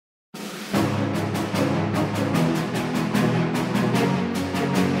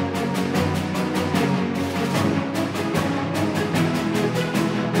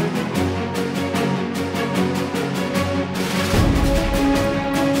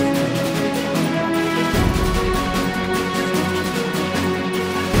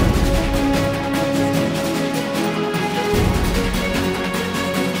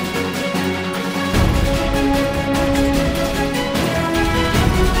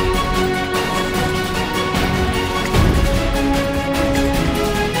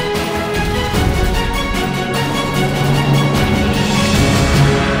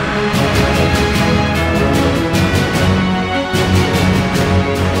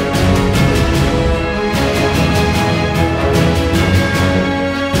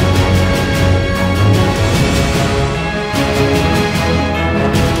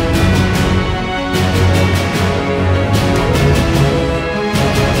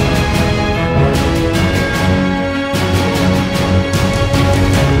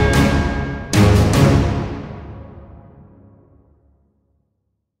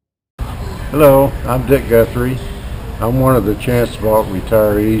Hello, I'm Dick Guthrie. I'm one of the Chance Vought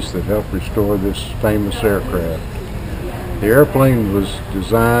retirees that helped restore this famous aircraft. The airplane was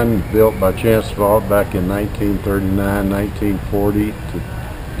designed and built by Chance Vought back in 1939-1940 to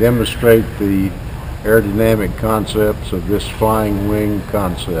demonstrate the aerodynamic concepts of this flying wing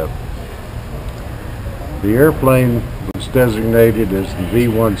concept. The airplane was designated as the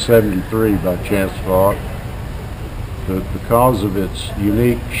V-173 by Chance Vought because of its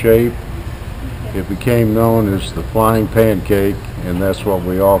unique shape. It became known as the Flying Pancake, and that's what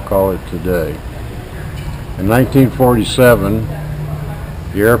we all call it today. In 1947,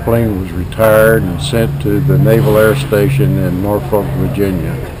 the airplane was retired and sent to the Naval Air Station in Norfolk,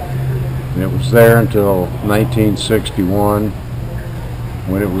 Virginia. And it was there until 1961,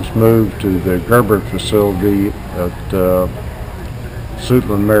 when it was moved to the Gerber facility at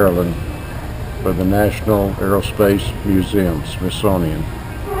Suitland, Maryland, for the National Aerospace Museum, Smithsonian.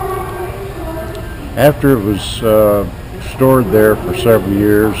 After it was stored there for several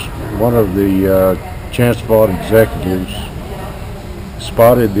years, one of the Chance Vought executives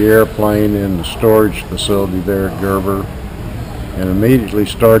spotted the airplane in the storage facility there at Gerber and immediately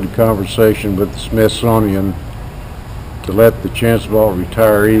started a conversation with the Smithsonian to let the Chance Vought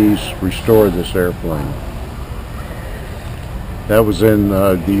retirees restore this airplane. That was in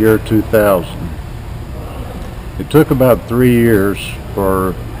the year 2000. It took about 3 years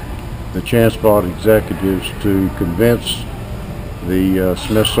for the Chance Vought executives to convince the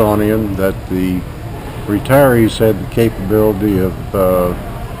Smithsonian that the retirees had the capability of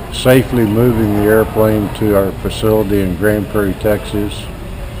safely moving the airplane to our facility in Grand Prairie, Texas,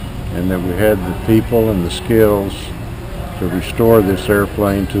 and that we had the people and the skills to restore this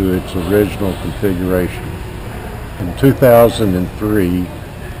airplane to its original configuration. In 2003,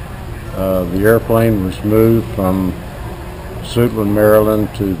 the airplane was moved from Suitland, Maryland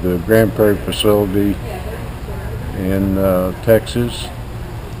to the Grand Prairie facility in Texas,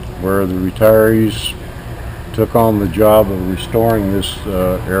 where the retirees took on the job of restoring this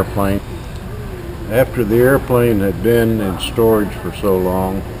airplane. After the airplane had been in storage for so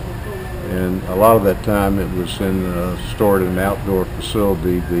long, and a lot of that time it was stored in an outdoor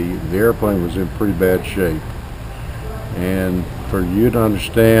facility, the airplane was in pretty bad shape. And for you to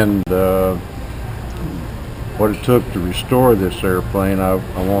understand what it took to restore this airplane, I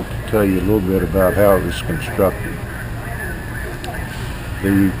want to tell you a little bit about how it was constructed.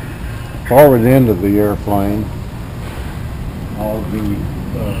 The forward end of the airplane, all the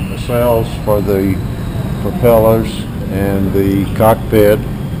nacelles for the propellers and the cockpit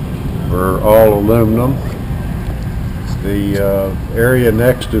were all aluminum. The area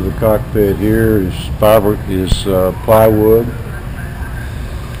next to the cockpit here is plywood.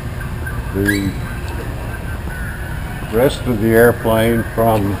 The rest of the airplane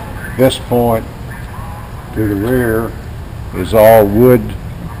from this point to the rear is all wood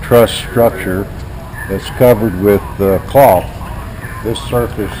truss structure that's covered with cloth. These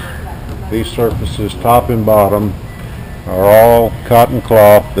surfaces, top and bottom, are all cotton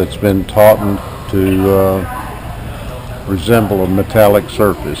cloth that's been tautened to resemble a metallic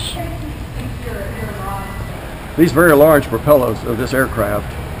surface. These very large propellers of this aircraft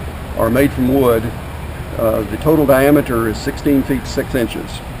are made from wood. The total diameter is 16 feet 6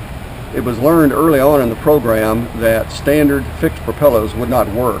 inches. It was learned early on in the program that standard fixed propellers would not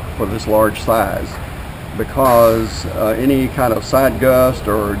work for this large size because any kind of side gust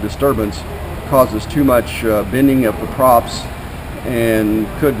or disturbance causes too much bending of the props and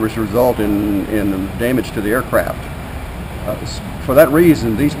could result in damage to the aircraft. For that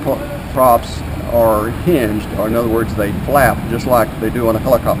reason, these props are hinged, or in other words, they flap just like they do on a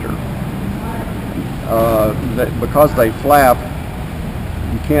helicopter. Because they flap,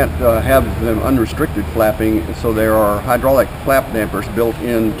 you can't have them unrestricted flapping, so there are hydraulic flap dampers built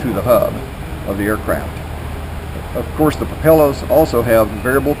into the hub of the aircraft. Of course, the propellers also have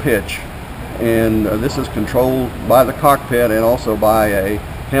variable pitch, and this is controlled by the cockpit and also by a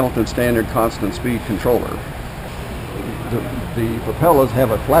Hamilton Standard constant speed controller. The propellers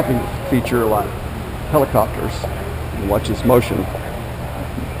have a flapping feature like helicopters. Watch this motion.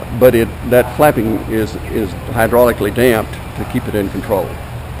 But that flapping is hydraulically damped to keep it in control.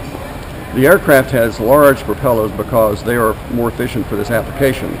 The aircraft has large propellers because they are more efficient for this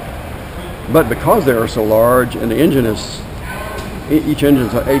application. But because they are so large and each engine is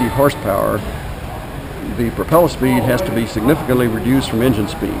 80 horsepower, the propeller speed has to be significantly reduced from engine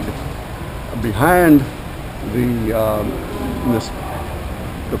speed. Behind the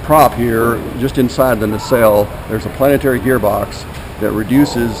prop here, just inside the nacelle, there's a planetary gearbox that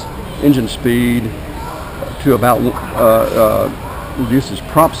reduces engine speed to about reduces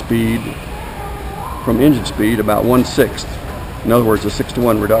prop speed from engine speed about 1/6. In other words, a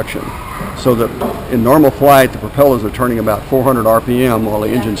 6-to-1 reduction. So that in normal flight, the propellers are turning about 400 RPM while the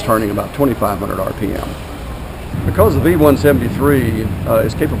engine's turning about 2,500 RPM. Because the V-173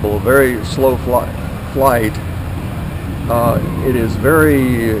 is capable of very slow flight, it is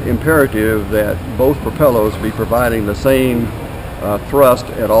very imperative that both propellers be providing the same thrust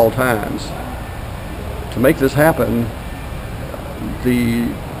at all times. To make this happen, the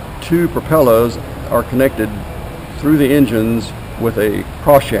two propellers are connected through the engines with a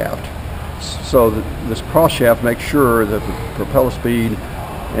cross shaft. So this cross shaft makes sure that the propeller speed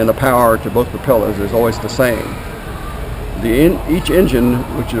and the power to both propellers is always the same. Each engine,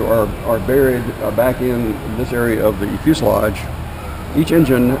 which are buried back in this area of the fuselage, each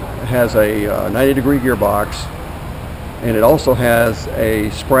engine has a 90-degree gearbox, and it also has a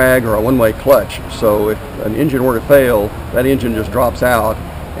sprag or a one-way clutch. So if an engine were to fail, that engine just drops out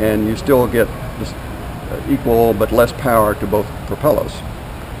and you still get this equal but less power to both propellers.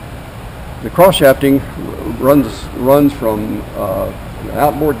 The cross shafting runs from the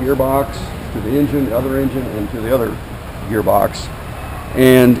outboard gearbox to the engine, the other engine, and to the other gearbox,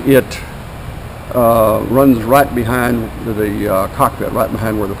 and it runs right behind the cockpit, right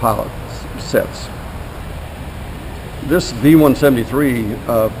behind where the pilot sits. This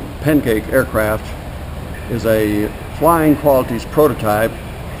V-173 Pancake aircraft is a flying qualities prototype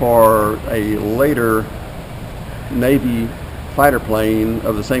for a later Navy fighter plane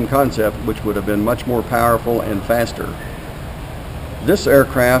of the same concept, which would have been much more powerful and faster. This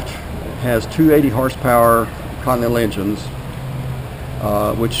aircraft has two 80 horsepower Continental engines,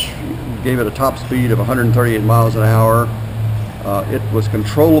 which gave it a top speed of 138 miles an hour. It was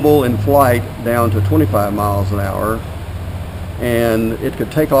controllable in flight down to 25 miles an hour, and it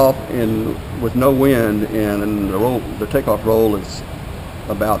could take off with no wind, and the takeoff roll is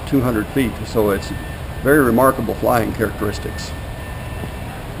about 200 feet, so it's very remarkable flying characteristics.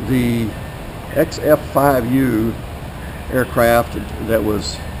 The XF-5U aircraft that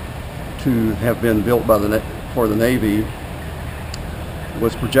was to have been built for the Navy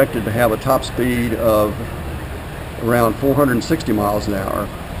was projected to have a top speed of around 460 miles an hour.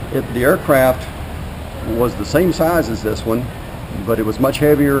 The aircraft was the same size as this one, but it was much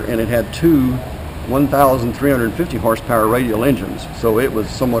heavier, and it had two 1,350 horsepower radial engines, so it was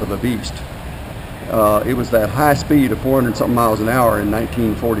somewhat of a beast. It was that high speed of 400-something miles an hour in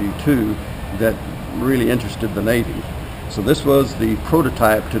 1942 that really interested the Navy. So this was the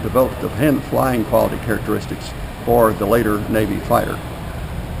prototype to develop the flying quality characteristics for the later Navy fighter.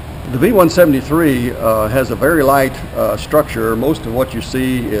 The V-173 has a very light structure. Most of what you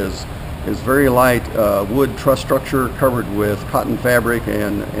see is very light wood truss structure covered with cotton fabric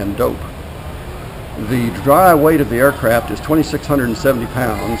and dope. The dry weight of the aircraft is 2,670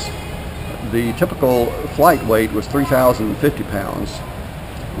 pounds. The typical flight weight was 3,050 pounds.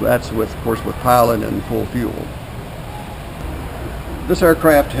 That's of course with pilot and full fuel. This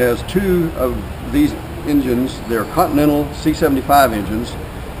aircraft has two of these engines. They're Continental C-75 engines.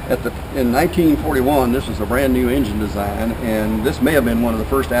 In 1941, this was a brand new engine design, and this may have been one of the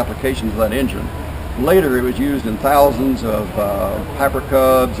first applications of that engine. Later, it was used in thousands of Piper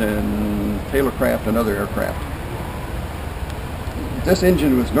Cubs and Taylorcraft and other aircraft. This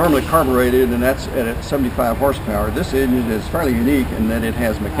engine was normally carbureted, and that's at 75 horsepower. This engine is fairly unique in that it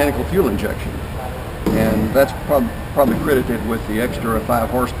has mechanical fuel injection, and that's probably credited with the extra 5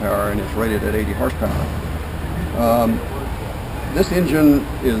 horsepower, and it's rated at 80 horsepower. This engine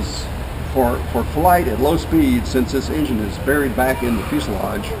is for flight at low speed. Since this engine is buried back in the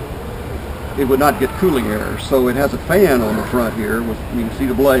fuselage, it would not get cooling air, so it has a fan on the front here. You can see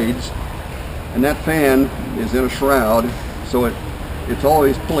the blades, and that fan is in a shroud, so it's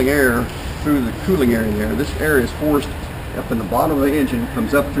always pulling air through the cooling area there. This air is forced up in the bottom of the engine,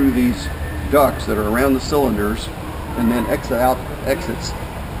 comes up through these ducts that are around the cylinders, and then exits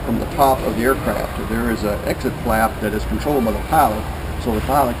from the top of the aircraft. There is an exit flap that is controlled by the pilot, so the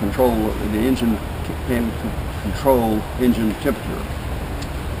pilot can control engine temperature.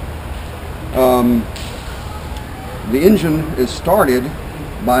 The engine is started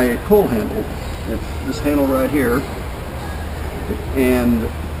by a pull handle. It's this handle right here, and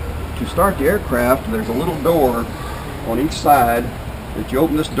to start the aircraft, there's a little door on each side that you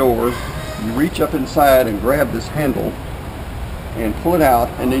open. This door, you reach up inside and grab this handle and pull it out,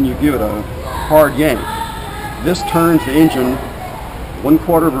 and then you give it a hard yank. This turns the engine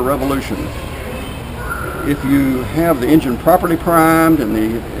 1/4 of a revolution. If you have the engine properly primed and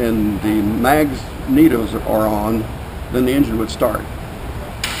the magnetos are on, then the engine would start.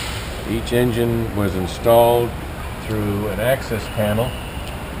 Each engine was installed through an access panel,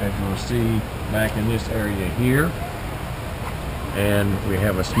 as you will see back in this area here. And we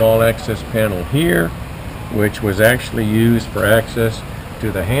have a small access panel here, which was actually used for access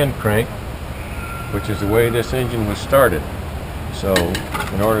to the hand crank, which is the way this engine was started. So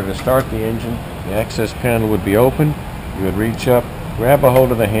in order to start the engine, the access panel would be open. You would reach up, grab a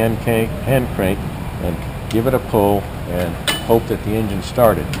hold of the hand crank, and give it a pull and hope that the engine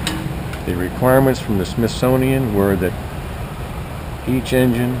started. The requirements from the Smithsonian were that each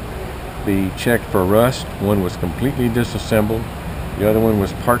engine be checked for rust. One was completely disassembled. The other one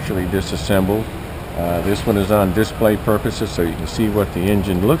was partially disassembled. This one is on display purposes so you can see what the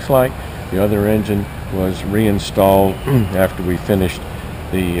engine looks like. The other engine was reinstalled after we finished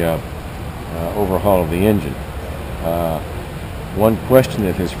the overhaul of the engine. One question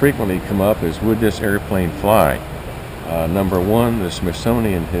that has frequently come up is, would this airplane fly? Number one, the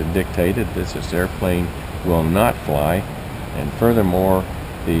Smithsonian had dictated that this airplane will not fly, and furthermore,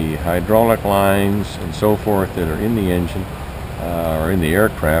 the hydraulic lines and so forth that are in the engine or in the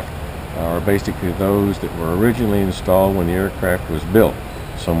aircraft are basically those that were originally installed when the aircraft was built,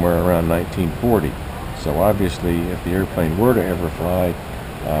 somewhere around 1940. So obviously, if the airplane were to ever fly,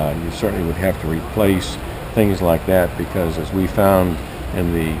 you certainly would have to replace things like that, because as we found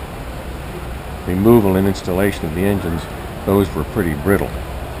in the removal and installation of the engines, those were pretty brittle.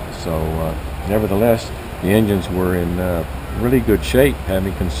 So nevertheless, the engines were in really good shape,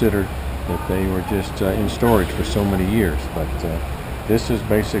 having considered that they were just in storage for so many years. But this is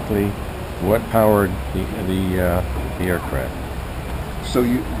basically what powered the aircraft. So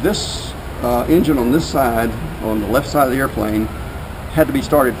this engine on this side, on the left side of the airplane, had to be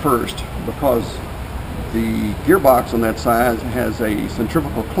started first because the gearbox on that side has a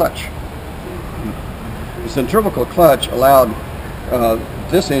centrifugal clutch. The centrifugal clutch allowed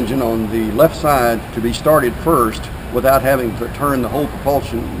this engine on the left side to be started first without having to turn the whole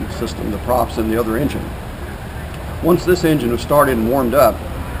propulsion system, the props in the other engine. Once this engine was started and warmed up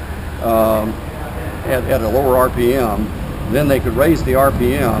at a lower RPM, then they could raise the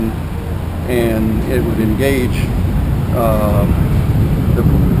RPM and it would engage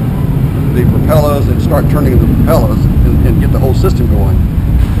the propellers and start turning the propellers and get the whole system going.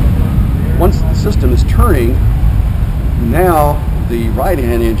 Once the system is turning, now the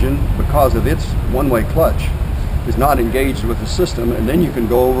right-hand engine, because of its one-way clutch, is not engaged with the system, and then you can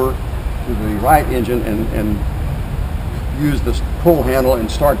go over to the right engine and use this pull handle and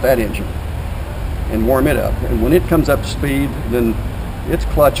start that engine and warm it up. And when it comes up to speed, then its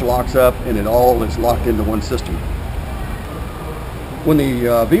clutch locks up and it all is locked into one system. When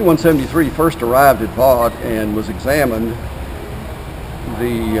the V-173 first arrived at Vought and was examined,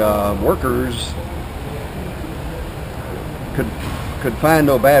 the workers could find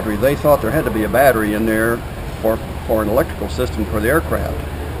no battery. They thought there had to be a battery in there for an electrical system for the aircraft.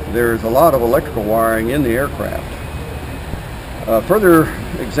 There's a lot of electrical wiring in the aircraft. Further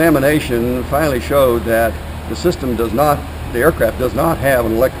examination finally showed that the aircraft does not have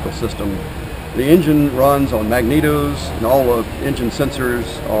an electrical system. The engine runs on magnetos, and all the engine sensors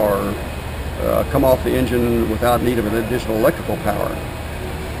come off the engine without need of an additional electrical power.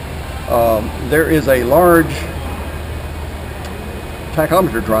 There is a large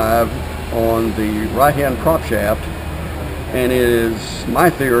tachometer drive on the right-hand prop shaft, and it is my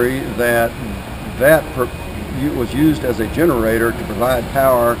theory that was used as a generator to provide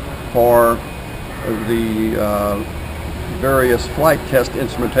power for the various flight test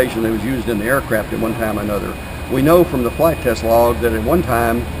instrumentation that was used in the aircraft at one time or another. We know from the flight test log that at one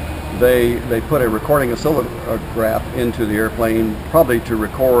time they put a recording oscillograph into the airplane, probably to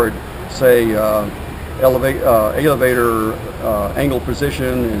record, say, elevator angle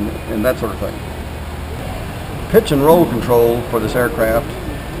position and that sort of thing. Pitch and roll control for this aircraft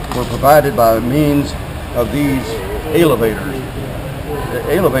were provided by means of these elevators.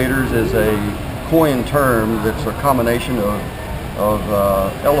 The elevators is a coin term that's a combination of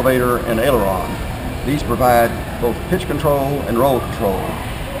elevator and aileron. These provide both pitch control and roll control.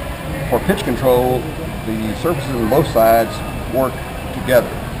 For pitch control, the surfaces on both sides work together.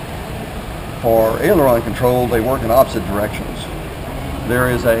 For aileron control, they work in opposite directions. There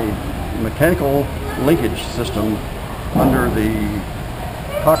is a mechanical linkage system under the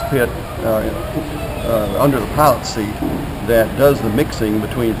cockpit, under the pilot seat, that does the mixing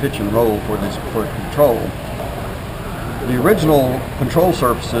between pitch and roll for control. The original control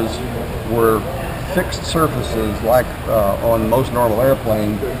surfaces were fixed surfaces like on most normal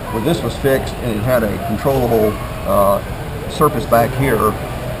airplanes, where this was fixed and it had a controllable surface back here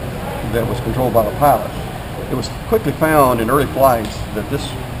that was controlled by the pilot. It was quickly found in early flights that this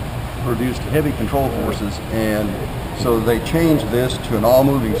produced heavy control forces and So they changed this to an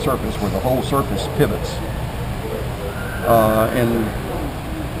all-moving surface where the whole surface pivots. And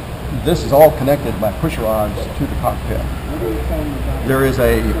this is all connected by push rods to the cockpit. There is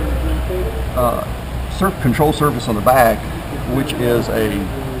a control surface on the back, which is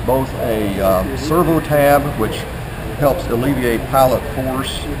both a servo tab, which helps alleviate pilot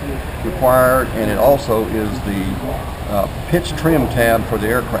force required, and it also is the pitch trim tab for the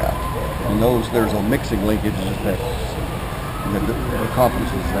aircraft. And there's a mixing linkage that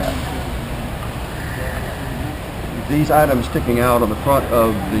accomplishes that. These items sticking out on the front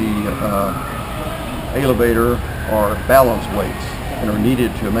of the elevator are balance weights and are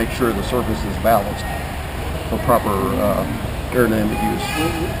needed to make sure the surface is balanced for proper aerodynamic use.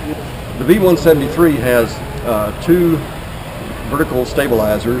 The V-173 has two vertical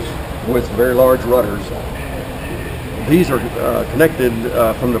stabilizers with very large rudders. These are connected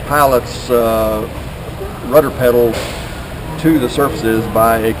from the pilot's rudder pedals to the surfaces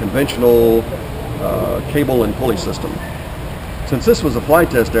by a conventional cable and pulley system. Since this was a flight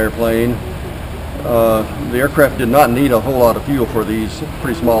test airplane, the aircraft did not need a whole lot of fuel for these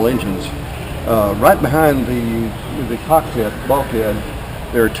pretty small engines. Right behind the cockpit bulkhead,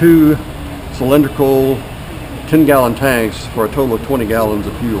 there are two cylindrical 10-gallon tanks for a total of 20 gallons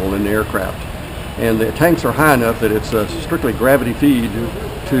of fuel in the aircraft. And the tanks are high enough that it's a strictly gravity feed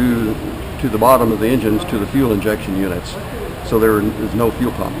to the bottom of the engines to the fuel injection units. So there is no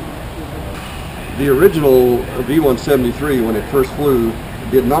fuel pump. The original V-173, when it first flew,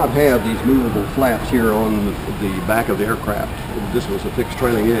 did not have these movable flaps here on the back of the aircraft. This was a fixed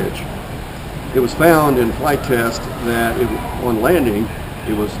trailing edge. It was found in flight test that on landing,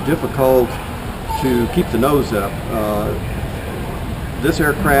 it was difficult to keep the nose up. This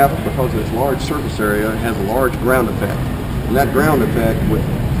aircraft, because of its large surface area, has a large ground effect. And that ground effect,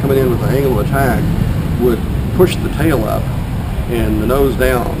 coming in with the angle of attack, would push the tail up and the nose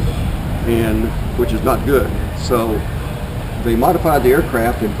down, which is not good. So they modified the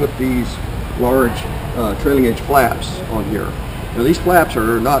aircraft and put these large trailing edge flaps on here. Now these flaps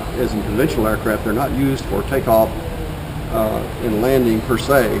are not, as in conventional aircraft, they're not used for takeoff and landing per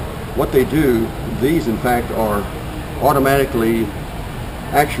se. What they do, these in fact are automatically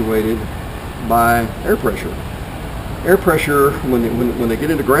actuated by air pressure. Air pressure, when they get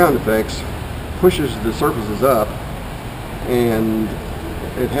into ground effects, pushes the surfaces up, and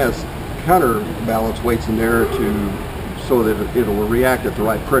it has counterbalance weights in there so that it will react at the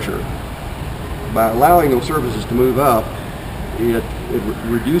right pressure. By allowing those surfaces to move up, it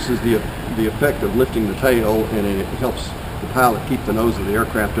reduces the effect of lifting the tail, and it helps the pilot keep the nose of the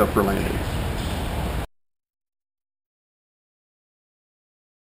aircraft up for landing.